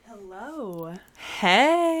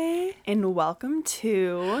Hey. And welcome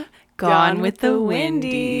to Gone with the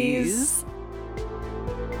Windies.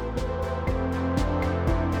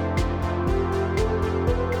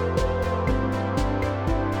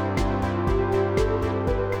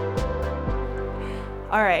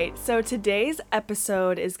 All right, so today's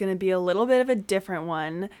episode is going to be a little bit of a different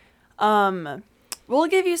one. We'll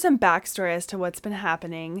give you some backstory as to what's been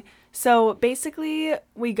happening. So basically,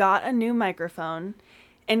 we got a new microphone,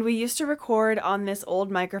 and we used to record on this old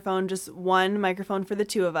microphone, just one microphone for the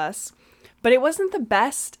two of us. But it wasn't the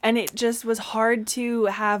best, and it just was hard to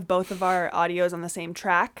have both of our audios on the same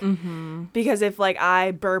track. Mm-hmm. Because if, like,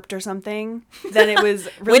 I burped or something, then it was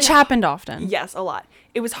really... Which happened often. Yes, a lot.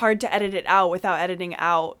 It was hard to edit it out without editing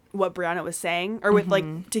out what Brianna was saying, or with,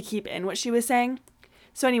 like, to keep in what she was saying.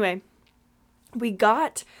 So anyway, I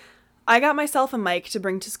got myself a mic to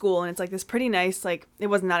bring to school, and it's, like, this pretty nice, like, it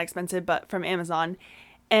wasn't that expensive, but from Amazon.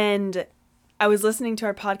 And I was listening to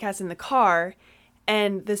our podcast in the car,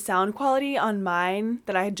 and the sound quality on mine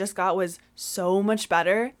that I had just got was so much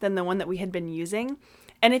better than the one that we had been using.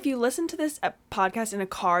 And if you listen to this podcast in a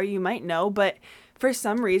car, you might know, but for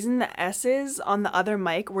some reason, the S's on the other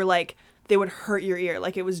mic were like, they would hurt your ear.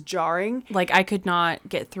 Like, it was jarring. Like, I could not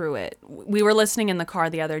get through it. We were listening in the car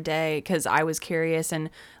the other day because I was curious, and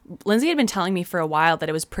Lindsay had been telling me for a while that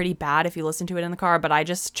it was pretty bad if you listen to it in the car, but I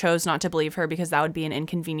just chose not to believe her because that would be an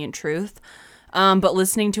inconvenient truth. But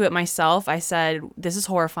listening to it myself, I said, this is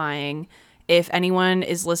horrifying. If anyone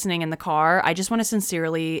is listening in the car, I just want to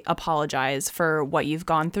sincerely apologize for what you've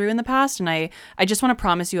gone through in the past. And I just want to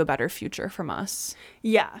promise you a better future from us.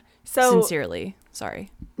 Yeah. So sincerely.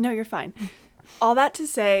 Sorry. No, you're fine. All that to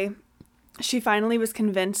say, she finally was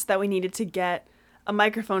convinced that we needed to get a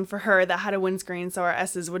microphone for her that had a windscreen so our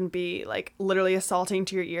S's wouldn't be, like, literally assaulting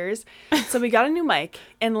to your ears. So we got a new mic.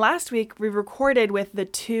 And last week we recorded with the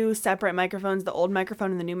two separate microphones, the old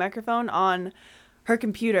microphone and the new microphone, on her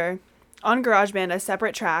computer on GarageBand as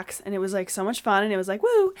separate tracks. And it was, like, so much fun. And it was like,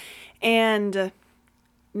 woo. And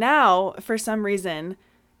now, for some reason,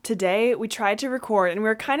 today we tried to record, and we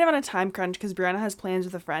were kind of on a time crunch because Brianna has plans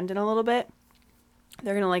with a friend in a little bit.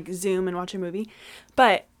 They're going to, like, Zoom and watch a movie.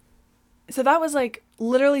 But so that was, like,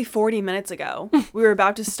 literally 40 minutes ago. We were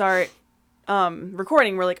about to start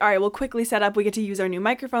recording. We're like, all right, we'll quickly set up. We get to use our new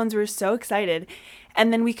microphones. We were so excited.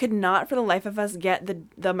 And then we could not, for the life of us, get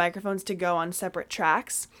the microphones to go on separate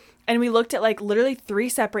tracks. And we looked at, like, literally 3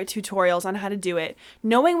 separate tutorials on how to do it,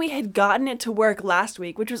 knowing we had gotten it to work last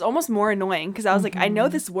week, which was almost more annoying because I was like, I know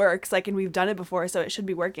this works, like, and we've done it before, so it should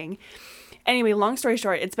be working. Anyway, long story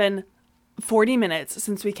short, it's been 40 minutes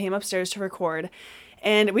since we came upstairs to record,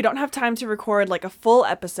 and we don't have time to record, like, a full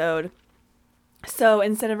episode. So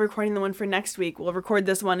instead of recording the one for next week, we'll record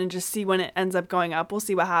this one and just see when it ends up going up. We'll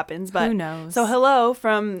see what happens. But who knows? So hello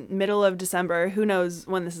from middle of December. Who knows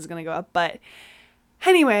when this is going to go up, but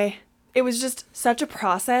anyway, it was just such a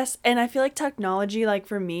process, and I feel like technology, like,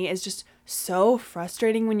 for me, is just so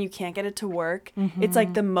frustrating when you can't get it to work. It's,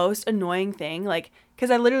 like, the most annoying thing, like, because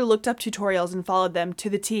I literally looked up tutorials and followed them to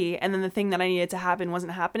the T, and then the thing that I needed to happen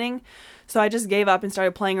wasn't happening, so I just gave up and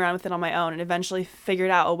started playing around with it on my own, and eventually figured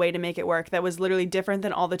out a way to make it work that was literally different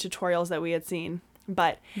than all the tutorials that we had seen.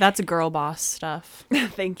 But that's girl boss stuff.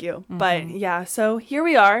 Thank you. But yeah, so here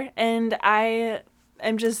we are, and I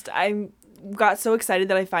got so excited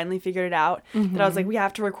that I finally figured it out that I was like, we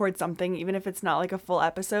have to record something, even if it's not, like, a full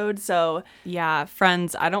episode. So yeah,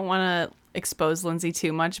 friends, I don't want to expose Lindsay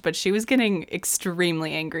too much, but she was getting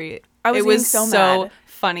extremely angry. It was so mad.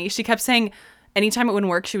 Funny. She kept saying anytime it wouldn't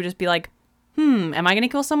work, she would just be like, am I going to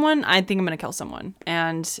kill someone? I think I'm going to kill someone.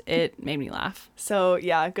 And it made me laugh. So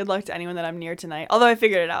yeah, good luck to anyone that I'm near tonight. Although I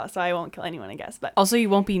figured it out, so I won't kill anyone, I guess. But also, you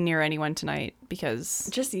won't be near anyone tonight because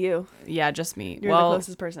just you. Yeah, just me. You're the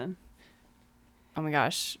closest person. Oh my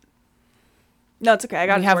gosh. No, it's okay.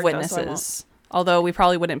 We have witnesses. Although we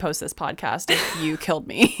probably wouldn't post this podcast if you killed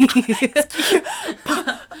me.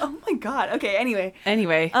 Oh my god. Okay, anyway.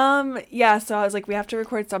 Yeah, so I was like, we have to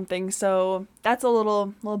record something. So that's a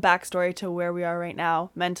little backstory to where we are right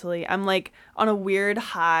now mentally. I'm, like, on a weird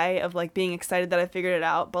high of, like, being excited that I figured it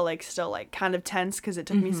out, but, like, still, like, kind of tense because it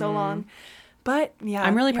took me so long. But yeah,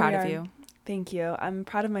 I'm really proud of you. Thank you. I'm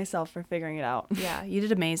proud of myself for figuring it out. Yeah, you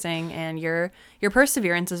did amazing, and your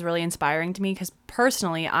perseverance is really inspiring to me because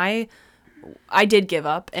personally, I did give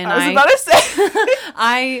up, and I was about to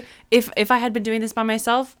say, if I had been doing this by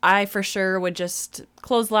myself, I for sure would just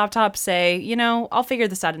close the laptop, say, I'll figure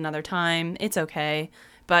this out another time. It's okay.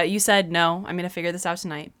 But you said no. I'm gonna figure this out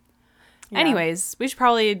tonight. Yeah. Anyways, we should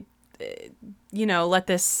probably, let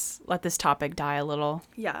this topic die a little.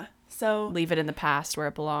 Yeah. So leave it in the past where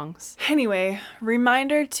it belongs. Anyway,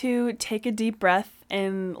 reminder to take a deep breath.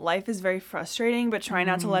 And life is very frustrating, but try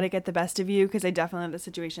not to let it get the best of you, because I definitely let the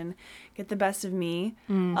situation get the best of me.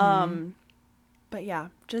 But yeah,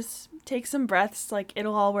 just take some breaths. Like,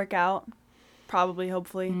 it'll all work out. Probably,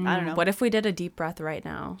 hopefully. I don't know. What if we did a deep breath right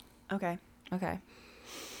now? Okay. Okay.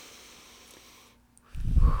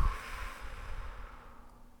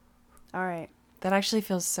 All right. That actually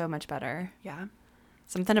feels so much better. Yeah.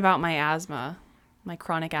 Something about my asthma, my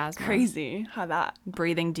chronic asthma. Crazy how that.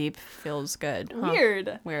 Breathing deep feels good. Huh.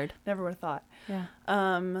 Weird. Never would have thought. Yeah.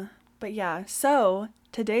 But yeah, so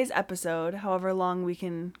today's episode, however long we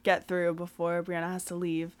can get through before Brianna has to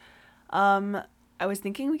leave, I was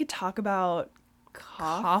thinking we could talk about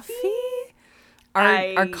coffee?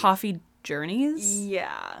 Our coffee journeys?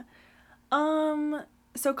 Yeah.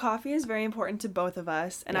 So coffee is very important to both of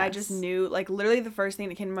us, and I just knew, like, literally the first thing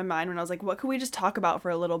that came to my mind when I was like, what could we just talk about for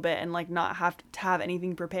a little bit and, like, not have to have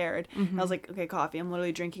anything prepared? And I was like, okay, coffee. I'm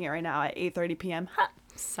literally drinking it right now at 8:30 p.m. Ha!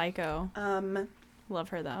 Psycho. Love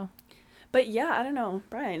her though. But yeah, I don't know.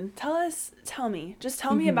 Brian, tell me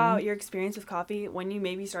about your experience with coffee, when you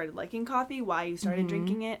maybe started liking coffee, why you started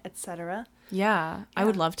drinking it, etc. Yeah, I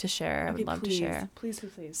would love to share. I would love to share. Please.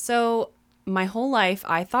 So my whole life,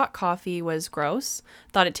 I thought coffee was gross,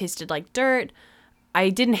 thought it tasted like dirt. I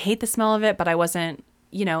didn't hate the smell of it, but I wasn't,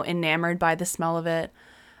 enamored by the smell of it.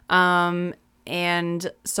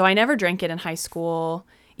 And so I never drank it in high school.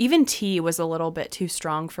 Even tea was a little bit too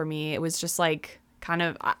strong for me. It was just like kind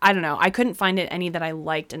of, I don't know. I couldn't find any that I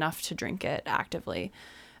liked enough to drink it actively.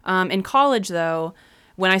 In college, though,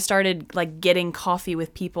 when I started like getting coffee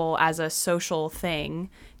with people as a social thing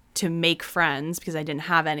to make friends, because I didn't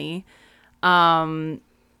have any,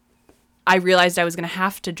 I realized I was going to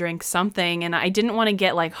have to drink something, and I didn't want to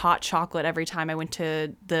get like hot chocolate every time I went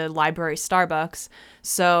to the library Starbucks.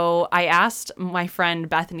 So I asked my friend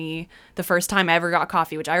Bethany the first time I ever got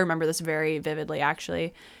coffee, which I remember this very vividly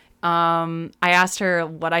actually. I asked her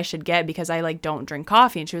what I should get because I like don't drink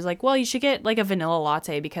coffee, and she was like, well, you should get like a vanilla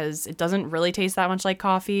latte because it doesn't really taste that much like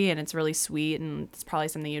coffee and it's really sweet and it's probably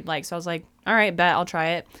something you'd like. So I was like, all right, bet I'll try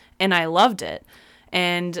it. And I loved it.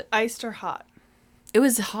 And iced or hot? It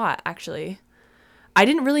was hot, actually. I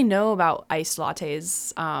didn't really know about iced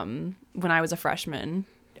lattes when I was a freshman.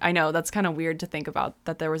 I know that's kind of weird to think about,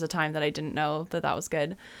 that there was a time that I didn't know that was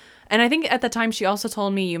good. And I think at the time she also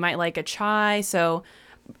told me you might like a chai. So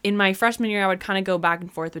in my freshman year, I would kind of go back and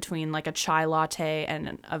forth between like a chai latte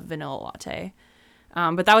and a vanilla latte.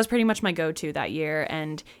 But that was pretty much my go-to that year.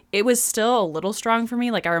 And it was still a little strong for me.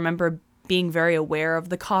 Like, I remember being very aware of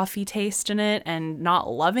the coffee taste in it and not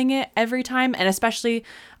loving it every time. And especially,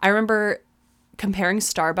 I remember comparing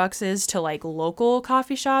Starbucks's to like local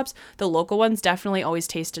coffee shops. The local ones definitely always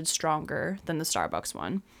tasted stronger than the Starbucks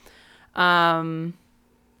one.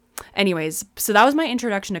 Anyways, so that was my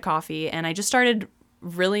introduction to coffee, and I just started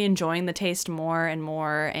really enjoying the taste more and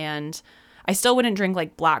more. And I still wouldn't drink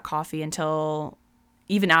like black coffee until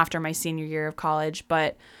even after my senior year of college.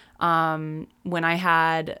 But when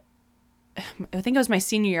I think it was my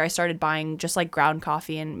senior year, I started buying just like ground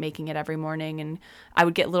coffee and making it every morning. And I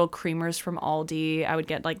would get little creamers from Aldi. I would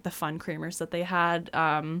get like the fun creamers that they had,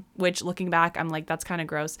 which looking back, I'm like, that's kind of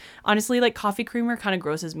gross. Honestly, like coffee creamer kind of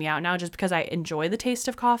grosses me out now just because I enjoy the taste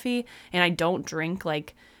of coffee and I don't drink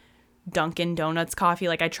like Dunkin' Donuts coffee.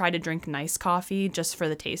 Like, I try to drink nice coffee just for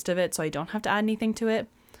the taste of it so I don't have to add anything to it.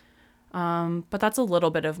 But that's a little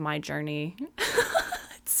bit of my journey.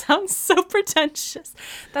 Sounds so pretentious.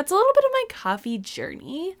 That's a little bit of my coffee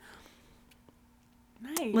journey.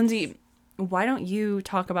 Nice. Lindsay, why don't you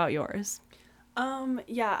talk about yours?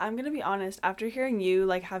 Yeah, I'm gonna be honest. After hearing you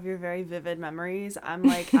like have your very vivid memories, I'm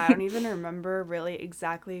like, I don't even remember really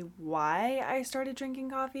exactly why I started drinking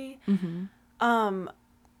coffee.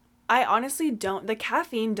 I honestly don't. The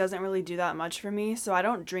caffeine doesn't really do that much for me, so I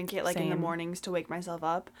don't drink it like in the mornings to wake myself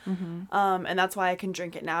up. And that's why I can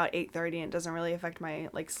drink it now at 8:30 and it doesn't really affect my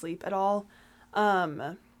like sleep at all.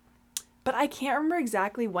 But I can't remember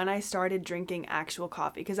exactly when I started drinking actual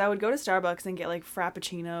coffee, because I would go to Starbucks and get like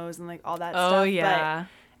frappuccinos and like all that stuff. Oh yeah.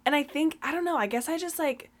 And I think, I don't know, I guess I just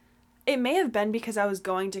like, it may have been because I was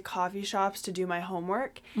going to coffee shops to do my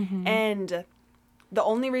homework, and the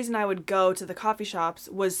only reason I would go to the coffee shops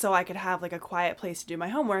was so I could have like a quiet place to do my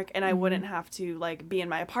homework, and I wouldn't have to like be in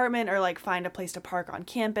my apartment or like find a place to park on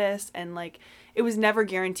campus. And like, it was never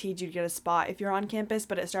guaranteed you'd get a spot if you're on campus,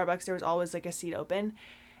 but at Starbucks there was always like a seat open.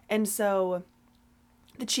 And so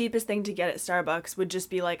the cheapest thing to get at Starbucks would just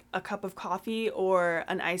be like a cup of coffee or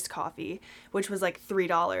an iced coffee, which was like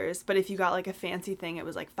 $3. But if you got like a fancy thing, it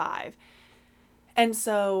was like $5. And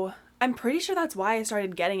so I'm pretty sure that's why I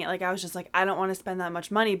started getting it. Like, I was just like, I don't want to spend that much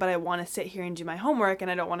money, but I want to sit here and do my homework, and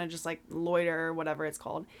I don't want to just, like, loiter or whatever it's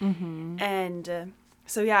called. Mm-hmm. And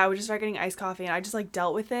so, yeah, I would just start getting iced coffee, and I just, like,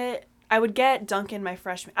 dealt with it. I would get Dunkin' my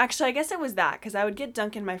freshman... Actually, I guess it was that, because I would get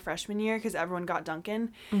Dunkin' my freshman year, because everyone got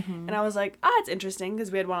Dunkin'. Mm-hmm. And I was like, it's interesting,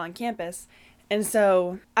 because we had one on campus. And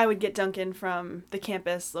so I would get Dunkin' from the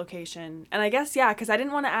campus location. And I guess, yeah, because I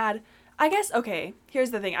didn't want to add... I guess, okay,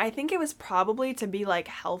 here's the thing. I think it was probably to be, like,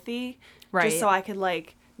 healthy. Right. Just so I could,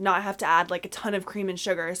 like, not have to add, like, a ton of cream and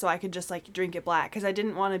sugar, so I could just, like, drink it black. Because I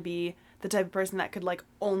didn't want to be the type of person that could, like,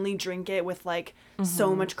 only drink it with, like,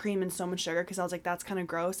 so much cream and so much sugar. Because I was like, that's kind of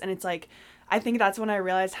gross. And it's, like, I think that's when I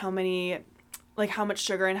realized how much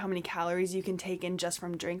sugar and how many calories you can take in just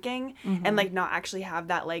from drinking. And, like, not actually have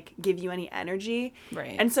that, like, give you any energy.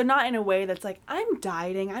 Right. And so not in a way that's, like, I'm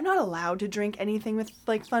dieting. I'm not allowed to drink anything with,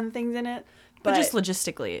 like, fun things in it. But just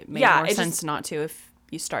logistically, it made more sense not to if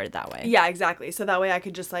you started that way. Yeah, exactly. So that way I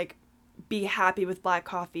could just, like, be happy with black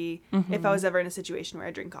coffee if I was ever in a situation where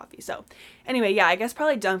I drink coffee. So anyway, yeah, I guess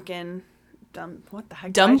probably Dunkin'. What the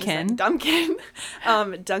heck? Dunkin'. Dunkin'.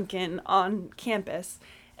 Dunkin' on campus.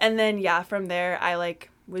 And then, yeah, from there, I, like,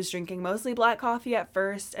 was drinking mostly black coffee at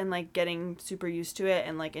first and, like, getting super used to it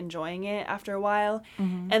and, like, enjoying it after a while.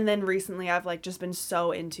 And then recently I've, like, just been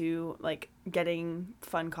so into, like, getting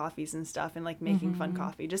fun coffees and stuff and, like, making fun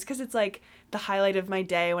coffee just because it's, like, the highlight of my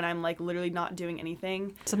day when I'm, like, literally not doing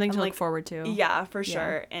anything. Something to like, look forward to. Yeah, for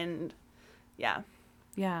sure. And, yeah.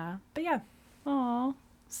 Yeah. But, yeah. Aw,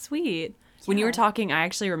 sweet. When you were talking, I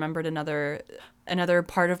actually remembered another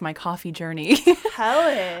part of my coffee journey. Tell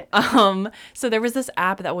it. So there was this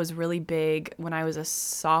app that was really big when I was a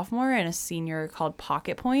sophomore and a senior called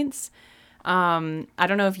Pocket Points. I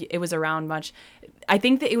don't know if it was around much. I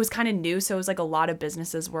think that it was kind of new, so it was like a lot of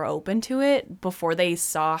businesses were open to it before they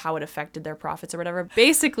saw how it affected their profits or whatever.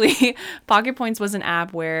 Basically, Pocket Points was an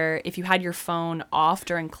app where if you had your phone off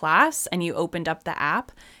during class and you opened up the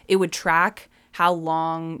app, it would track how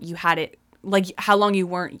long you had it, like how long you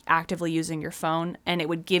weren't actively using your phone, and it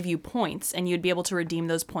would give you points, and you'd be able to redeem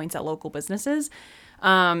those points at local businesses.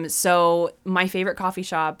 So my favorite coffee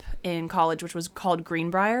shop in college, which was called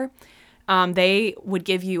Greenbrier, they would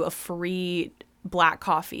give you a free black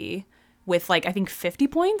coffee with, like, I think 50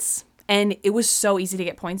 points. And it was so easy to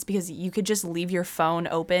get points because you could just leave your phone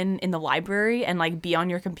open in the library and, like, be on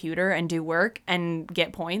your computer and do work and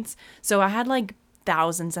get points. So I had, like,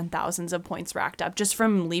 thousands and thousands of points racked up just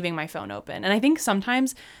from leaving my phone open. And I think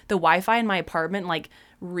sometimes the Wi-Fi in my apartment, like,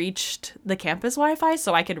 reached the campus Wi-Fi,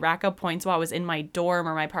 so I could rack up points while I was in my dorm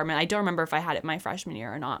or my apartment. I don't remember if I had it my freshman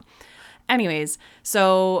year or not. Anyways,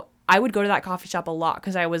 so I would go to that coffee shop a lot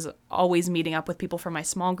because I was always meeting up with people from my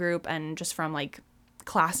small group and just from, like,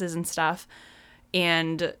 classes and stuff.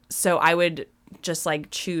 And so I would just,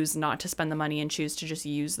 like, choose not to spend the money and choose to just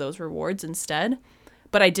use those rewards instead.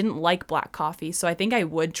 But I didn't like black coffee, so I think I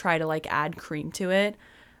would try to, like, add cream to it.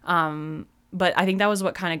 But I think that was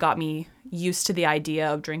what kind of got me used to the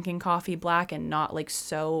idea of drinking coffee black and not, like,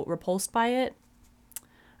 so repulsed by it.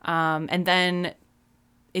 And then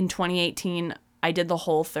in 2018, I did the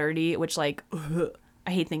Whole30, which, like,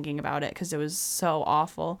 I hate thinking about it because it was so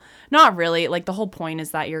awful. Not really. Like, the whole point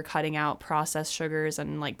is that you're cutting out processed sugars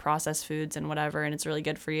and, like, processed foods and whatever, and it's really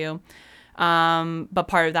good for you. But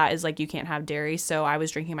part of that is, like, you can't have dairy. So I was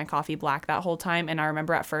drinking my coffee black that whole time. And I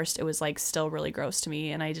remember at first it was, like, still really gross to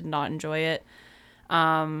me and I did not enjoy it.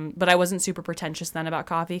 But I wasn't super pretentious then about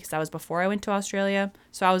coffee because that was before I went to Australia.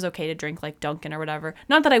 So I was okay to drink, like, Dunkin' or whatever.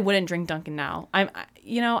 Not that I wouldn't drink Dunkin' now. I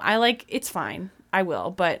like, it's fine. I will.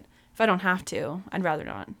 But if I don't have to, I'd rather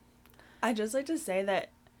not. I'd just like to say that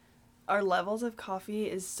our levels of coffee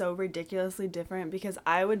is so ridiculously different because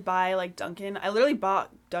I would buy, like, Dunkin'. I literally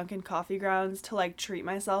bought Dunkin' coffee grounds to, like, treat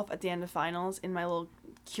myself at the end of finals in my little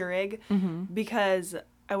Keurig because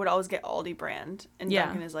I would always get Aldi brand. And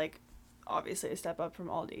Dunkin' is, like, obviously a step up from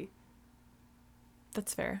Aldi.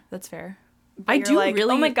 That's fair. That's fair. But I do, like,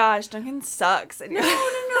 really. Oh my gosh, Dunkin' sucks. And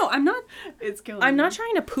no. I'm not. It's killing I'm me. not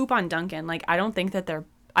trying to poop on Dunkin'. Like, I don't think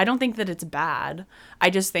that it's bad. I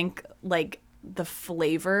just think, like, the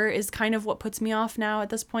flavor is kind of what puts me off now at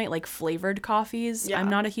this point. Like, flavored coffees, I'm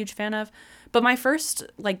not a huge fan of. But my first,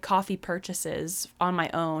 like, coffee purchases on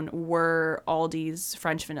my own were Aldi's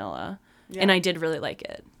French vanilla. Yeah. And I did really like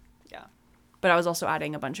it. Yeah. But I was also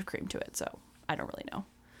adding a bunch of cream to it, so I don't really know.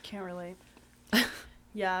 Can't relate.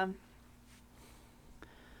 Yeah.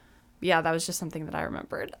 Yeah, that was just something that I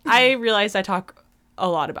remembered. I realized I talk a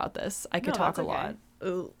lot about this. I could talk a lot.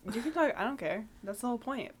 Ooh, you can talk. I don't care. That's the whole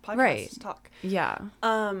point. Podcasts right. talk. Yeah.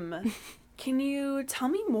 Can you tell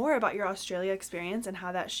me more about your Australia experience and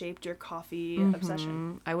how that shaped your coffee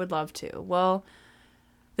obsession? I would love to. Well,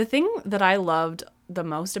 the thing that I loved the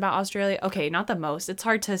most about Australia, okay, not the most, it's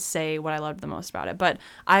hard to say what I loved the most about it, but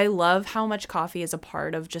I love how much coffee is a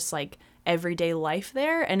part of just like everyday life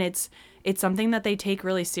there. And it's something that they take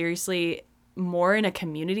really seriously, more in a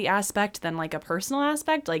community aspect than like a personal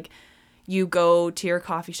aspect. Like, you go to your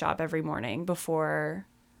coffee shop every morning before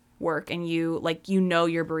work, and you know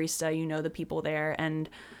your barista, you know the people there, and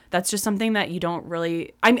that's just something that you don't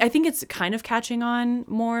really, I think it's kind of catching on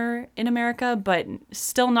more in America, but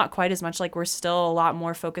still not quite as much. Like, we're still a lot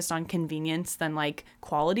more focused on convenience than like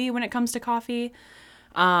quality when it comes to coffee.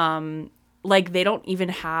 Like, they don't even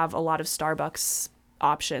have a lot of Starbucks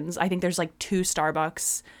options. I think there's like 2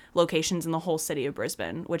 Starbucks locations in the whole city of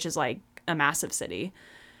Brisbane, which is like a massive city.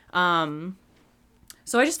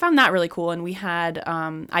 So I just found that really cool. And we had,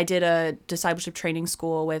 I did a discipleship training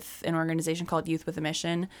school with an organization called Youth with a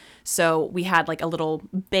Mission. So we had like a little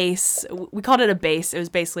base. We called it a base. It was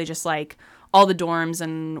basically just like all the dorms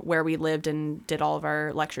and where we lived and did all of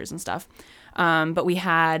our lectures and stuff. But we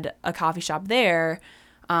had a coffee shop there,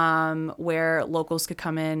 where locals could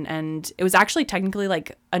come in, and it was actually technically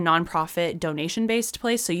like a nonprofit donation-based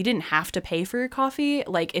place, so you didn't have to pay for your coffee.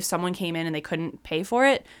 Like, if someone came in and they couldn't pay for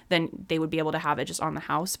it, then they would be able to have it just on the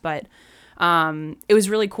house. But it was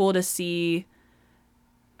really cool to see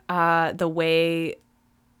the way,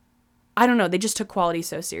 I don't know, they just took quality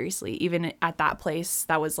so seriously, even at that place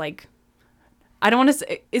that was like, I don't want to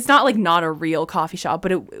say, it's not like not a real coffee shop,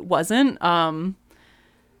 but it wasn't.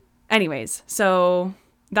 Anyways, so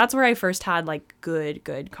that's where I first had like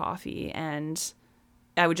good coffee, and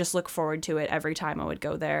I would just look forward to it every time I would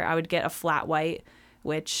go there. I would get a flat white,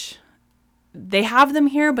 which they have them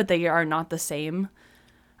here, but they are not the same.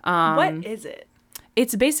 What is it?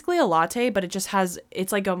 It's basically a latte, but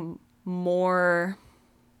it's like a more...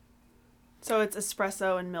 So it's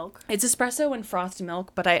espresso and milk? It's espresso and frosted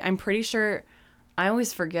milk, but I'm pretty sure, I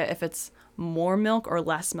always forget if it's more milk or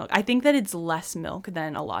less milk. I think that it's less milk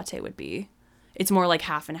than a latte would be. It's more like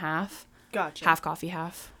half and half. Gotcha. Half coffee,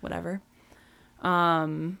 half whatever.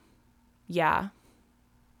 Yeah.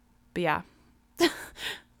 But yeah.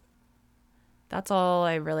 That's all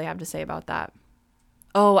I really have to say about that.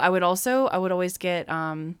 Oh, I would always get,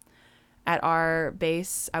 at our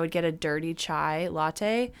base, I would get a dirty chai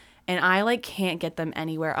latte, and I like can't get them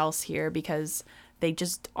anywhere else here because they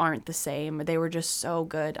just aren't the same. They were just so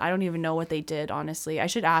good. I don't even know what they did, honestly. I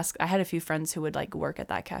should ask. I had a few friends who would like work at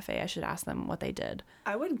that cafe. I should ask them what they did.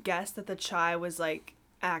 I would guess that the chai was like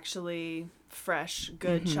actually fresh,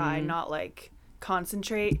 good chai, not like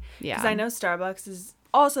concentrate. Yeah. Because I know Starbucks is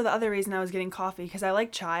also the other reason I was getting coffee, because I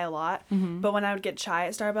like chai a lot. But when I would get chai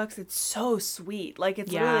at Starbucks, it's so sweet. Like,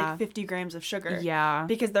 it's literally like 50 grams of sugar. Yeah.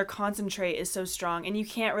 Because their concentrate is so strong. And you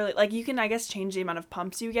can't really, like, you can, I guess, change the amount of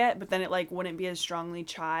pumps you get, but then it, like, wouldn't be as strongly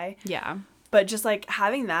chai. Yeah. But just, like,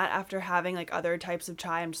 having that after having, like, other types of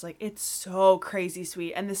chai, I'm just like, it's so crazy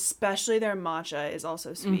sweet. And especially their matcha is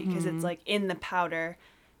also sweet because it's, like, in the powder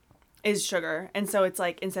is sugar. And so it's,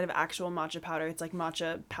 like, instead of actual matcha powder, it's, like,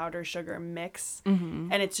 matcha powder sugar mix.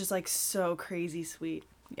 And it's just, like, so crazy sweet.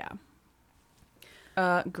 Yeah.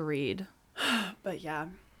 Agreed. But, yeah.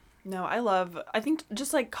 No, I think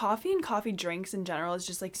just, like, coffee and coffee drinks in general is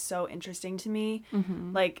just, like, so interesting to me.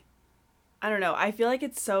 Like, I don't know. I feel like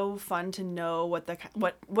it's so fun to know what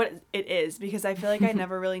it is, because I feel like I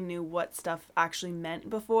never really knew what stuff actually meant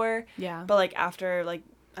before. Yeah. But, like, after, like,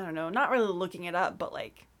 I don't know, not really looking it up, but,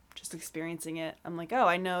 like, just experiencing it, I'm like, oh,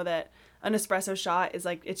 I know that an espresso shot is,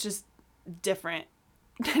 like, it's just different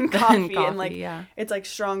than coffee. And, like, it's, like,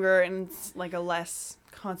 stronger and it's, like, a less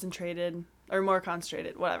concentrated or more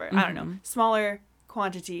concentrated, whatever. I don't know. Smaller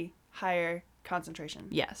quantity, higher concentration.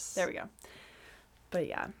 Yes. There we go. But,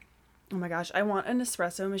 yeah. Oh my gosh, I want an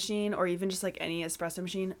espresso machine, or even just like any espresso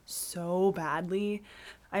machine, so badly.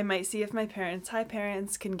 I might see if my parents, hi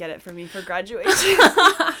parents, can get it for me for graduation.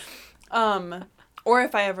 Or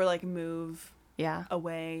if I ever like move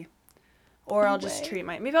away. Or I'll just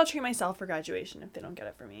maybe I'll treat myself for graduation if they don't get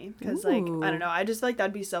it for me. Because, like, I don't know, I just feel like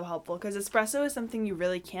that'd be so helpful. Because espresso is something you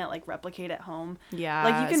really can't, like, replicate at home. Yeah,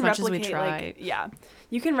 like, you can as much replicate, as we try. like, yeah.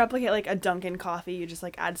 You can replicate, like, a Dunkin' coffee. You just,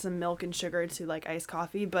 like, add some milk and sugar to, like, iced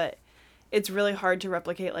coffee. But it's really hard to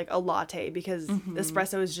replicate, like, a latte because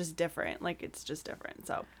espresso is just different. Like, it's just different.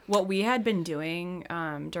 So what we had been doing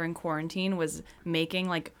during quarantine was making,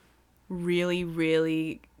 like, really,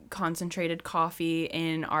 really concentrated coffee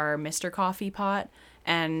in our Mr. Coffee pot,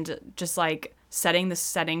 and just, like, setting the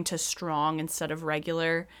setting to strong instead of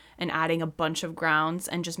regular and adding a bunch of grounds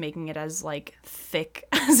and just making it as like thick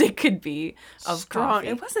as it could be of Strong. coffee.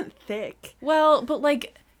 It wasn't thick. Well,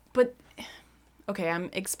 but okay, I'm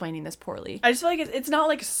explaining this poorly. I just feel like it's not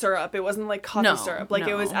like syrup. It wasn't like coffee No, syrup. Like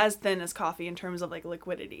it was no. as thin as coffee in terms of like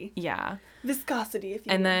liquidity. Yeah. Viscosity, if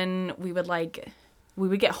you And will. then we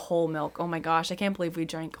would get whole milk. Oh my gosh, I can't believe we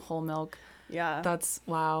drank whole milk. Yeah. That's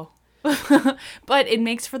wow. But it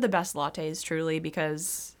makes for the best lattes, truly,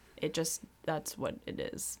 because that's what it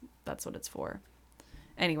is. That's what it's for.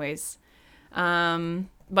 Anyways,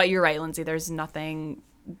 but you're right, Lindsay. There's nothing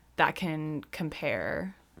that can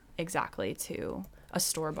compare exactly to a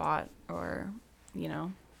store-bought or,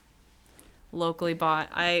 locally bought.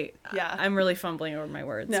 I'm really fumbling over my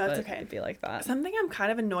words. No, it's but okay. It'd be like that. Something I'm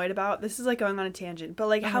kind of annoyed about, this is like going on a tangent, but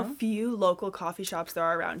like how few local coffee shops there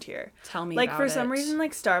are around here. Tell me Like about for some it. reason,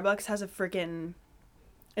 like Starbucks has a freaking,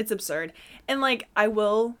 it's absurd. And like I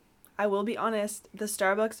will be honest, the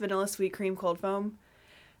Starbucks vanilla sweet cream cold foam,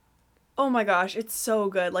 oh my gosh, it's so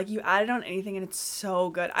good. Like you add it on anything and it's so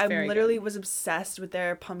good. I very literally was obsessed with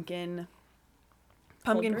their pumpkin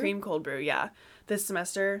Cold brew? cream cold brew. Yeah, this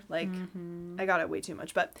semester, like I got it way too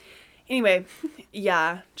much, but anyway,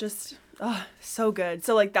 yeah, just so good.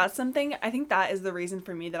 So like that's something, I think that is the reason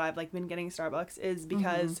for me that I've like been getting Starbucks is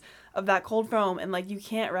because of that cold foam, and like you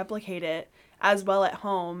can't replicate it as well at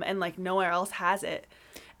home, and like nowhere else has it.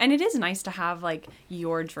 And it is nice to have like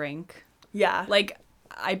your drink. Yeah, Like,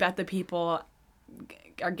 I bet the people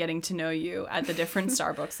are getting to know you at the different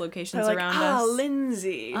Starbucks locations they're like, around us.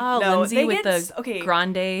 Lindsay. Oh, No, Lindsay they with get the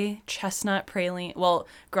grande chestnut praline. Well,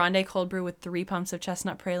 grande cold brew with 3 pumps of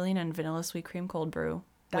chestnut praline and vanilla sweet cream cold brew.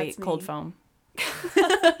 That's Cold me. foam.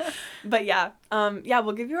 But yeah,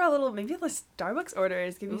 we'll give you our little, maybe the Starbucks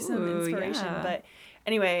orders, give you some Ooh, inspiration. yeah. But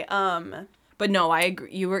anyway, But no, I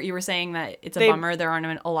agree. You were saying that it's a They- bummer there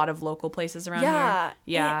aren't a lot of local places around yeah, here.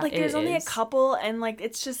 Yeah, like there's it only is. a couple, and like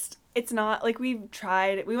it's not like we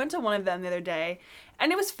went to one of them the other day,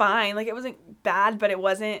 and it was fine. Like it wasn't bad, but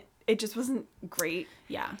it just wasn't great.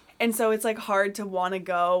 Yeah. And so it's like hard to want to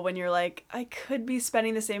go when you're like, I could be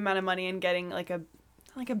spending the same amount of money and getting like a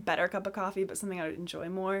better cup of coffee, but something I would enjoy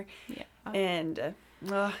more. Yeah. And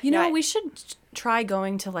We should try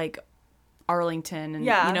going to like Arlington and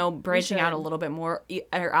Yeah, we branching out a should. little bit more,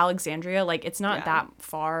 or Alexandria. Like it's not Yeah. that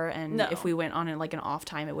far, and No. if we went on like an off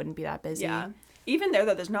time, it wouldn't be that busy. yeah. Even there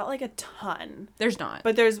though, there's not like a ton. There's not.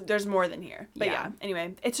 But there's more than here. But Yeah. yeah.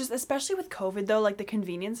 Anyway, it's just especially with COVID though, like the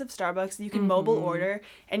convenience of Starbucks, you can mobile order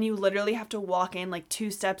and you literally have to walk in like 2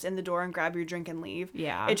 steps in the door and grab your drink and leave.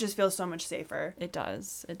 Yeah. It just feels so much safer. It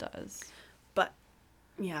does. It does. But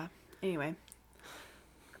yeah. Anyway.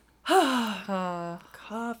 Uh,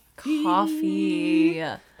 Coffee. coffee.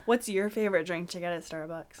 What's your favorite drink to get at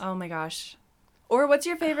Starbucks? Oh my gosh. Or what's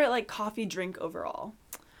your favorite like coffee drink overall?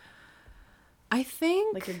 I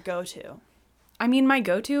think Like your go-to? I mean my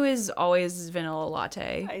go-to is always vanilla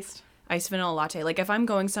latte. Iced. Iced vanilla latte. Like if I'm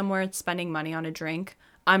going somewhere spending money on a drink,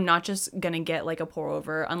 I'm not just gonna get like a pour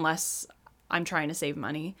over unless I'm trying to save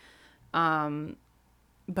money.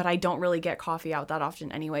 But I don't really get coffee out that often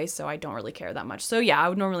anyway, so I don't really care that much. So yeah, I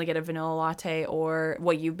would normally get a vanilla latte, or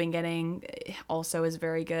what you've been getting also is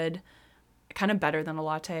very good. Kind of better than a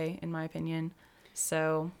latte in my opinion.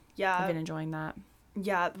 So Yeah. I've been enjoying that.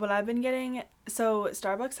 Yeah, what I've been getting, so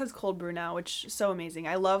Starbucks has cold brew now, which is so amazing.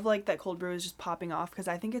 I love like that cold brew is just popping off because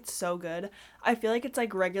I think it's so good. I feel like it's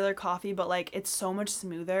like regular coffee, but like it's so much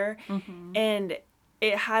smoother, and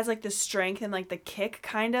it has like the strength and like the kick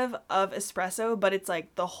kind of espresso, but it's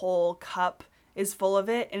like the whole cup is full of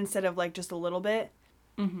it instead of like just a little bit.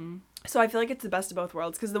 So I feel like it's the best of both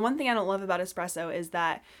worlds, because the one thing I don't love about espresso is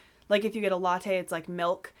that like if you get a latte, it's like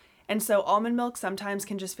milk. And so almond milk sometimes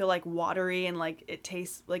can just feel like watery, and like it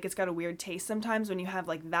tastes like it's got a weird taste sometimes when you have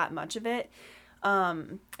like that much of it.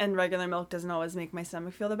 And regular milk doesn't always make my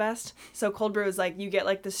stomach feel the best. So cold brew is like you get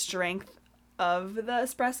like the strength of the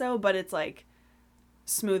espresso, but it's like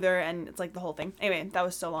smoother and it's like the whole thing. Anyway, that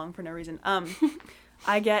was so long for no reason.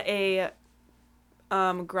 I get a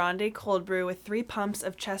grande cold brew with 3 pumps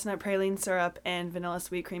of chestnut praline syrup and vanilla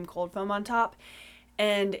sweet cream cold foam on top.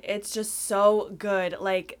 And it's just so good.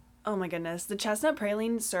 Like, oh my goodness, the chestnut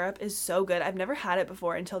praline syrup is so good. I've never had it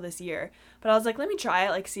before until this year, but I was like, let me try it,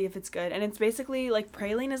 like see if it's good. And it's basically like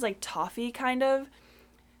praline is like toffee kind of.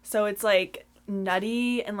 So it's like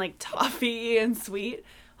nutty and like toffee and sweet.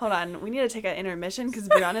 Hold on, we need to take an intermission because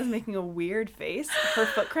Brianna's making a weird face. Her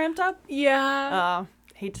foot cramped up. Yeah.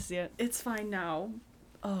 Hate to see it. It's fine now.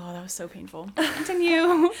 Oh, that was so painful.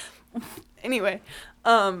 Continue. Anyway,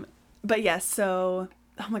 but yes, so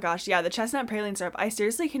Oh my gosh, yeah, the chestnut praline syrup. I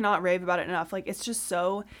seriously cannot rave about it enough. Like, it's just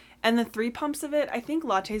so. And the 3 pumps of it, I think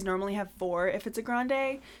lattes normally have 4 if it's a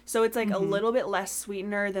grande. So it's like a little bit less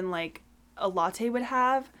sweetener than like a latte would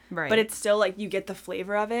have. Right. But it's still like you get the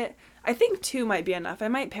flavor of it. I think 2 might be enough. I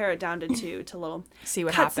might pare it down to 2 to little. See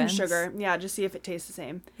what cut happens. some sugar. Yeah, just see if it tastes the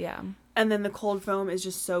same. Yeah. And then the cold foam is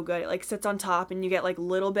just so good. It like sits on top and you get like a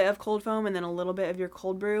little bit of cold foam and then a little bit of your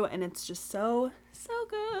cold brew. And it's just so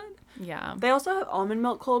good. Yeah. They also have almond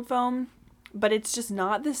milk cold foam, but it's just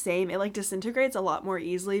not the same. It like disintegrates a lot more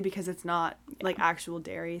easily because it's not like actual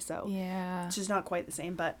dairy. So Yeah. it's just not quite the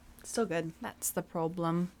same, but still good. That's the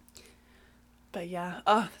problem. But yeah,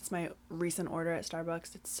 oh, that's my recent order at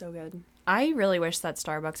Starbucks. It's so good. I really wish that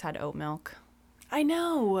Starbucks had oat milk. I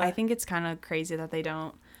know. I think it's kind of crazy that they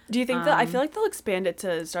don't. Do you think that I feel like they'll expand it to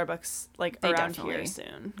Starbucks like They around definitely- here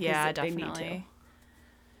soon? 'Cause Yeah, they need definitely.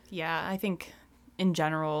 Yeah, I think in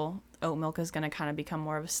general, oat milk is going to kind of become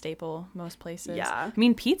more of a staple most places. Yeah. I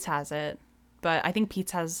mean, Pete's has it, but I think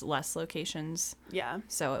Pete's has less locations, to. Yeah.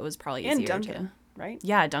 so it was probably And easier Dunkin', to. right?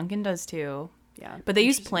 Yeah, Dunkin' does too. Yeah. But they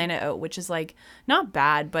use Interesting. Planet Oat, which is like not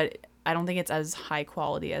bad, but I don't think it's as high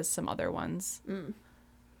quality as some other ones.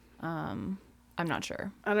 I'm not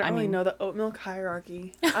sure. I don't really know the oat milk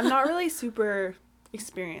hierarchy. I'm not really super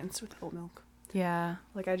experienced with oat milk. Yeah,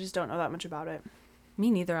 Like, I just don't know that much about it. me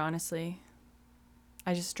neither, honestly.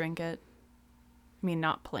 I just drink it. I mean,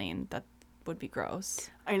 not plain. That would be gross.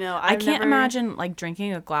 I know. I can't imagine like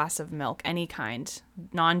drinking a glass of milk, any kind,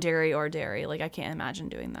 non-dairy or dairy. Like I can't imagine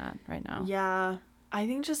doing that right now. Yeah. I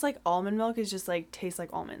think just like almond milk is just like tastes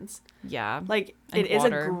like almonds. Yeah. Like And it is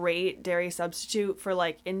water. a great dairy substitute for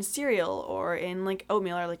like in cereal or in like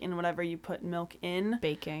oatmeal or like in whatever you put milk in.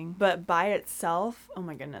 Baking. But by itself, oh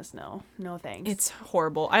my goodness, no. No thanks. It's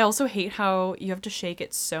horrible. I also hate how you have to shake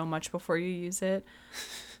it so much before you use it,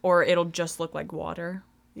 or it'll just look like water.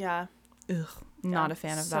 yeah. Ugh. Not a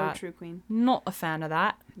fan of that. So true, queen. Not a fan of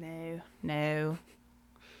that. No. No.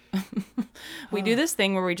 We do this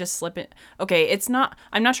thing where we just slip it. Okay, it's not.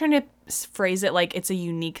 I'm not trying to phrase it like it's a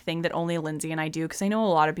unique thing that only Lindsay and I do, because I know a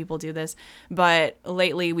lot of people do this. But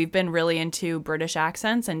lately, we've been really into British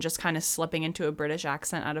accents and just kind of slipping into a British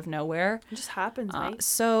accent out of nowhere. It just happens, mate.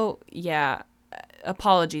 So yeah,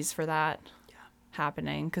 apologies for that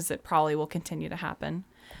happening, because it probably will continue to happen.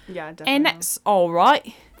 Yeah, definitely. And that's all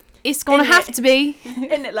right. It's gonna Isn't have it? to be.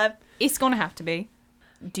 Isn't it, love? It's gonna have to be.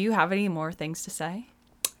 Do you have any more things to say?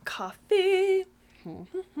 Coffee.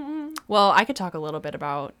 Well, I could talk a little bit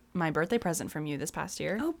about my birthday present from you this past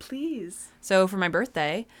year. Oh, please. So for my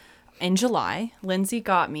birthday in July, Lindsay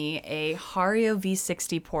got me a Hario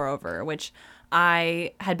V60 pour over, which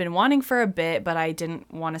I had been wanting for a bit, but I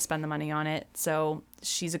didn't want to spend the money on it. So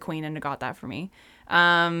she's a queen and got that for me.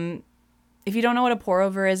 If you don't know what a pour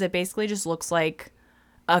over is, it basically just looks like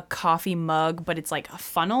a coffee mug, but it's like a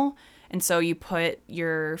funnel. And so you put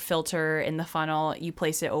your filter in the funnel, you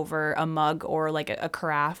place it over a mug or like a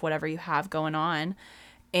carafe, whatever you have going on,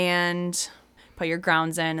 and put your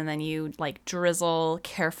grounds in, and then you like drizzle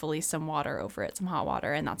carefully some water over it, some hot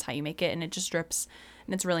water, and that's how you make it. And it just drips,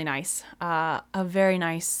 and it's really nice. A very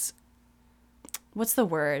nice, what's the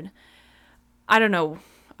word? I don't know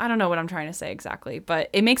what I'm trying to say exactly, but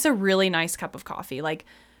it makes a really nice cup of coffee. Like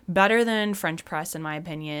better than French press, in my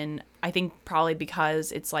opinion. I think probably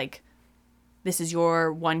because it's like, this is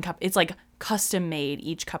your one cup. It's like custom made,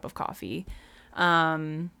 each cup of coffee.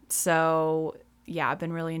 So yeah, I've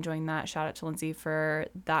been really enjoying that. Shout out to Lindsay for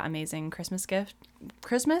that amazing Christmas gift.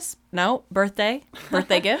 Birthday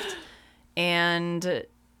gift. And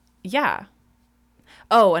yeah.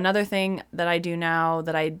 Oh, another thing that I do now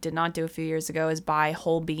that I did not do a few years ago is buy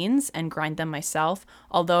whole beans and grind them myself.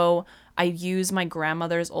 Although I use my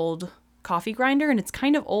grandmother's old coffee grinder, and it's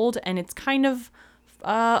kind of old and it's kind of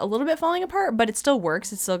a little bit falling apart, but it still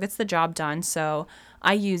works. It still gets the job done. So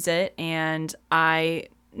I use it, and I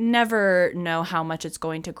never know how much it's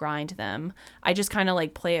going to grind them. I just kind of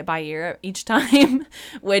like play it by ear each time,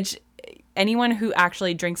 which anyone who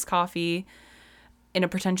actually drinks coffee in a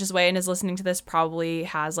pretentious way and is listening to this probably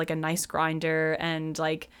has like a nice grinder and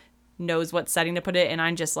like knows what setting to put it. And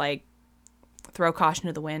I'm just like throw caution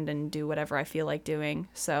to the wind and do whatever I feel like doing.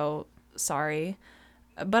 So sorry.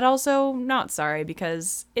 But also not sorry,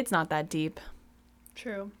 because it's not that deep.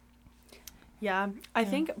 True. Yeah. I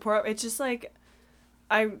think it's just like,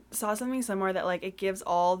 I saw something somewhere that like it gives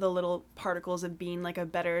all the little particles of bean like a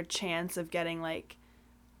better chance of getting like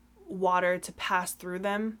water to pass through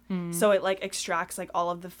them. So it like extracts like all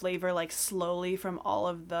of the flavor like slowly from all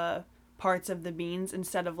of the parts of the beans,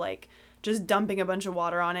 instead of like just dumping a bunch of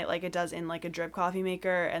water on it like it does in like a drip coffee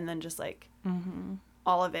maker, and then just like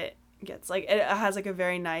all of it gets, like, it has, like, a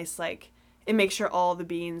very nice, like, it makes sure all the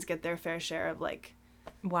beans get their fair share of, like,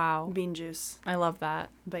 Wow. bean juice. I love that.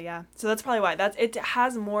 But yeah, so that's probably why. It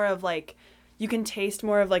has more of, like, you can taste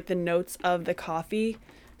more of, like, the notes of the coffee.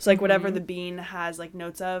 So, like, whatever the bean has, like,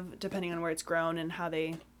 notes of, depending on where it's grown and how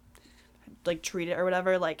they, like, treat it or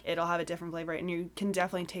whatever, like, it'll have a different flavor. And you can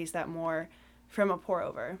definitely taste that more from a pour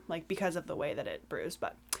over, like, because of the way that it brews.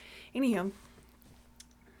 But anywho.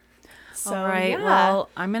 So, all right. yeah, Well,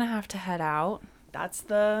 I'm going to have to head out. that's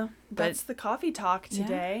the coffee talk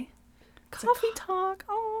today. Coffee talk.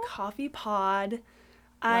 Oh. Coffee pod.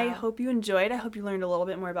 I Wow. hope you enjoyed. I hope you learned a little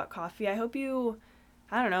bit more about coffee. I hope you,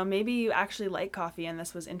 I don't know, maybe you actually like coffee and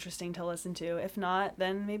this was interesting to listen to. If not,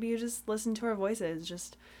 then maybe you just listen to our voices,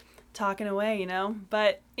 just talking away, you know?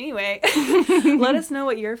 But anyway, let us know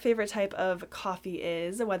what your favorite type of coffee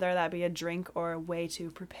is, whether that be a drink or a way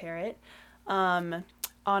to prepare it, on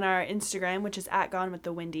our Instagram, which is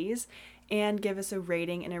 @GoneWithTheWindies, and give us a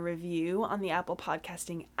rating and a review on the Apple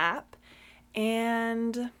Podcasting app.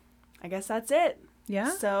 And I guess that's it.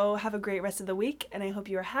 Yeah. So have a great rest of the week, and I hope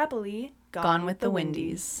you are happily Gone with the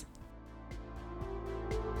Windies.